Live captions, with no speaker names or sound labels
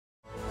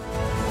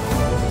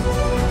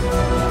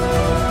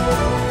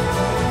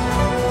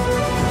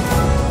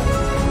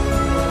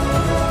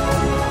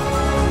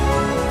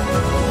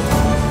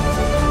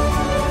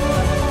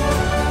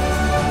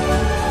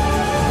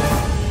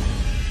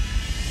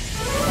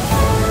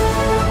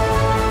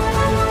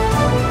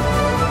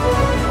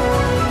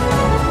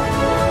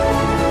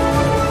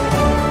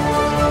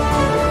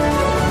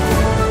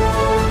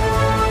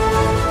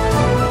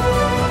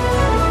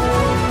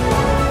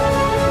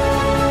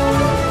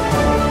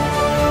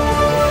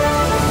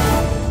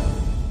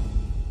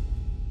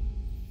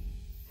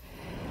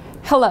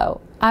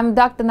Hello, I'm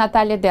Dr.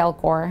 Natalia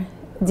Delcor,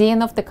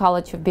 Dean of the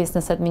College of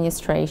Business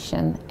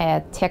Administration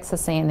at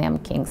Texas A&M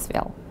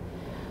Kingsville.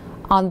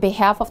 On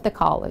behalf of the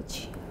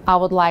college, I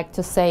would like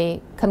to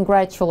say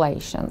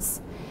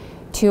congratulations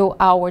to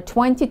our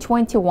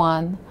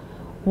 2021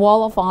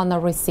 Wall of Honor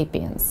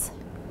recipients,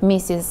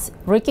 Mrs.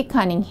 Ricky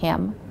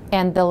Cunningham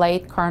and the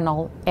late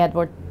Colonel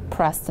Edward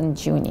Preston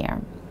Jr.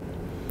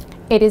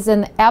 It is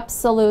an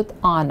absolute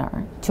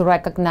honor to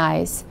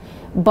recognize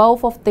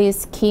both of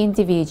these key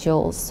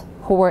individuals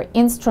who were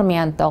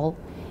instrumental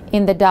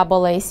in the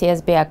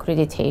AACSB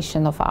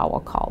accreditation of our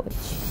college.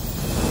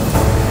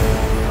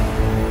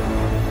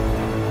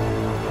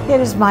 It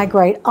is my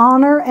great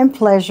honor and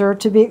pleasure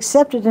to be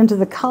accepted into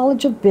the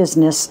College of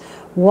Business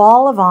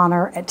Wall of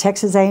Honor at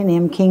Texas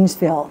A&M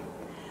Kingsville.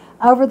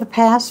 Over the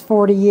past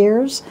 40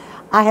 years,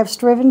 I have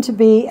striven to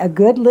be a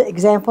good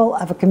example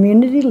of a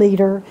community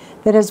leader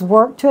that has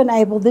worked to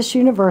enable this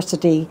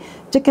university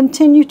to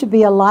continue to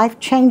be a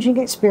life-changing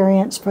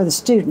experience for the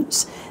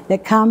students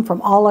that come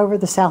from all over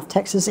the South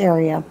Texas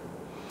area.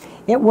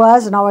 It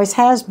was and always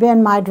has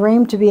been my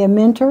dream to be a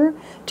mentor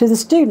to the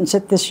students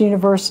at this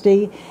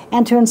university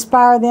and to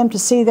inspire them to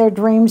see their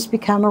dreams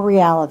become a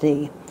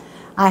reality.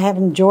 I have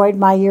enjoyed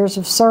my years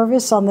of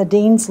service on the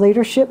Dean's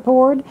Leadership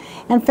Board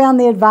and found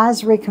the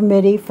Advisory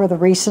Committee for the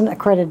recent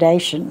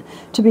accreditation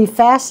to be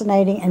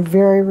fascinating and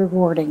very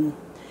rewarding.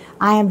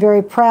 I am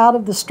very proud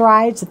of the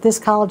strides that this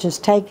college has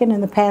taken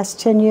in the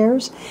past 10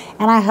 years,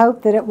 and I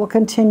hope that it will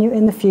continue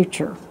in the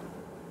future.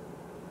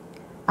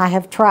 I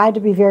have tried to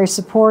be very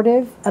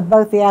supportive of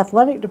both the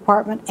athletic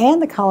department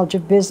and the College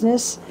of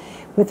Business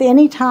with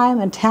any time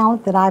and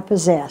talent that I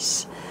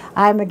possess.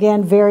 I am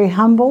again very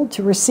humbled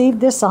to receive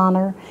this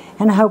honor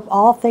and hope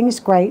all things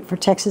great for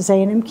Texas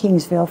A&M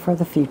Kingsville for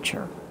the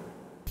future.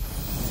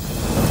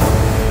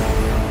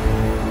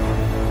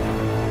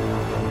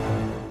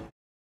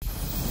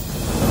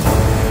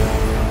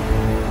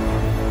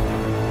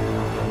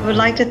 I would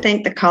like to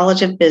thank the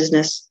College of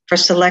Business for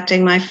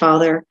selecting my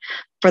father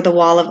for the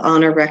Wall of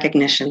Honor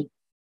recognition.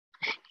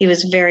 He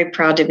was very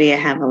proud to be a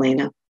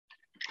Javelina.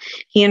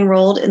 He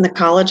enrolled in the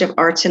College of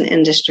Arts and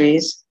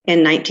Industries in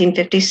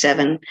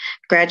 1957,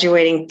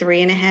 graduating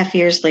 3.5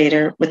 years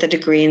later with a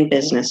degree in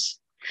business.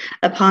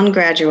 Upon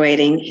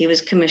graduating, he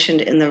was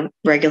commissioned in the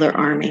regular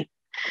Army.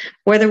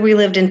 Whether we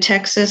lived in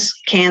Texas,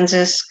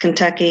 Kansas,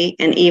 Kentucky,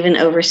 and even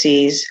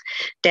overseas,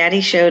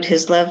 Daddy showed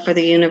his love for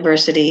the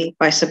university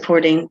by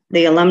supporting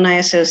the Alumni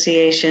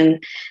Association,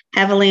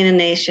 Javelina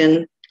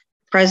Nation,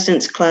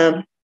 President's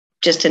Club,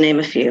 just to name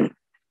a few.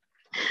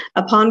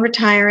 Upon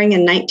retiring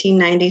in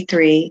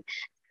 1993,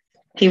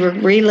 he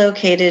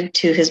relocated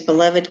to his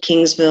beloved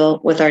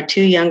Kingsville with our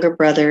two younger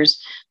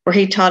brothers, where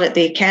he taught at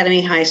the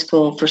Academy High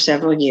School for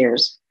several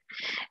years.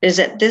 It is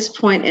at this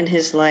point in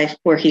his life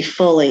where he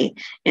fully,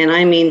 and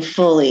I mean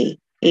fully,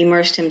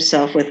 immersed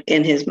himself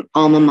within his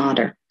alma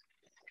mater.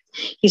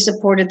 He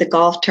supported the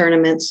golf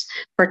tournaments,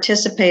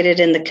 participated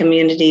in the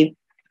community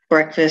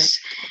breakfasts,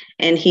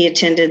 and he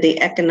attended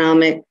the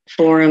economic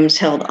forums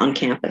held on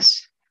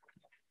campus.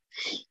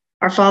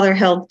 Our father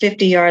held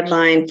 50-yard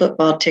line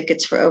football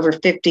tickets for over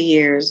 50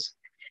 years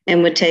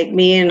and would take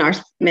me and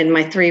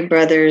my three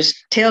brothers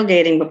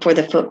tailgating before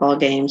the football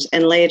games,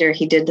 and later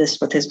he did this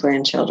with his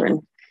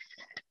grandchildren.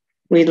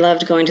 We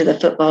loved going to the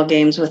football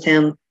games with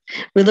him.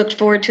 We looked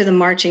forward to the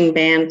marching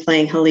band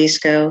playing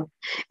Jalisco,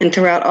 and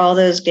throughout all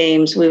those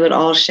games, we would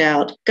all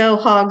shout, "Go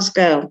Hogs,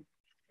 go!"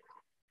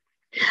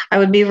 I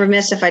would be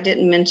remiss if I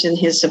didn't mention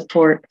his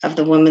support of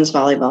the women's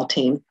volleyball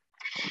team.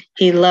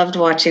 He loved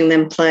watching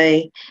them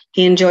play.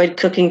 He enjoyed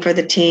cooking for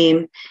the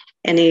team,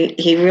 and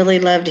he really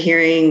loved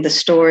hearing the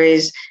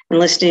stories and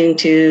listening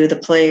to the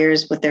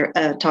players with their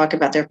talk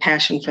about their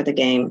passion for the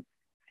game.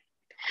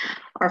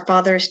 Our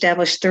father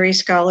established 3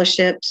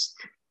 scholarships,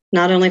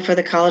 not only for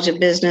the College of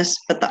Business,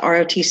 but the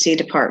ROTC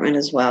department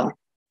as well.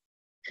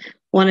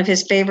 One of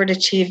his favorite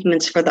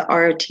achievements for the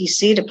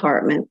ROTC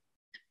department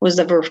was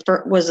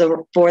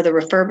for the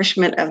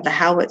refurbishment of the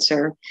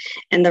howitzer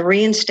and the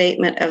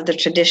reinstatement of the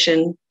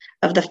tradition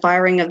of the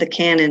firing of the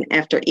cannon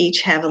after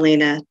each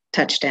Javelina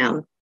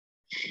touchdown.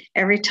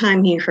 Every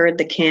time he heard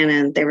the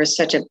cannon, there was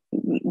such a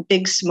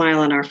big smile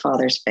on our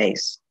father's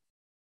face.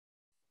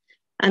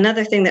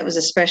 Another thing that was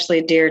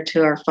especially dear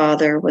to our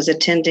father was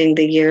attending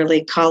the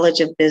yearly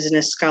College of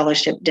Business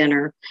Scholarship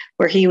Dinner,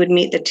 where he would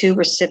meet the 2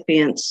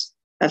 recipients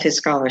of his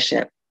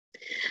scholarship.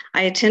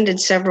 I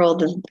attended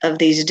several of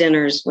these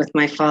dinners with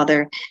my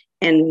father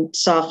and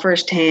saw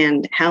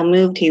firsthand how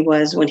moved he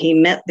was when he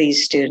met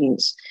these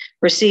students,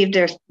 received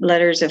their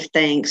letters of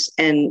thanks,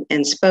 and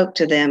spoke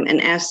to them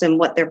and asked them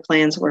what their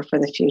plans were for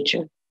the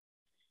future.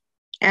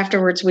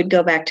 Afterwards, we'd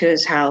go back to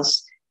his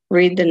house,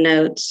 read the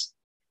notes,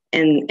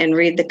 and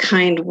read the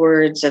kind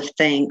words of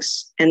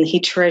thanks, and he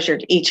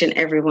treasured each and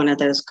every one of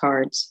those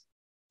cards.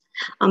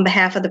 On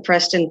behalf of the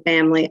Preston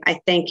family, I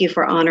thank you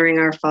for honoring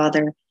our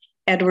father,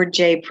 Edward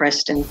J.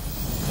 Preston.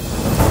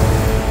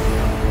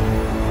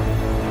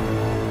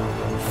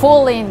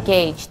 Fully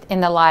engaged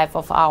in the life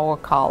of our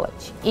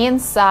college,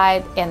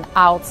 inside and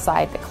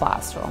outside the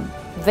classroom.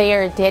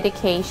 their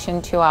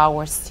dedication to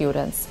our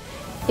students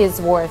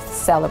is worth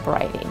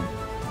celebrating.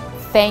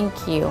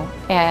 Thank you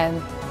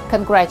and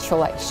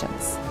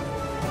congratulations.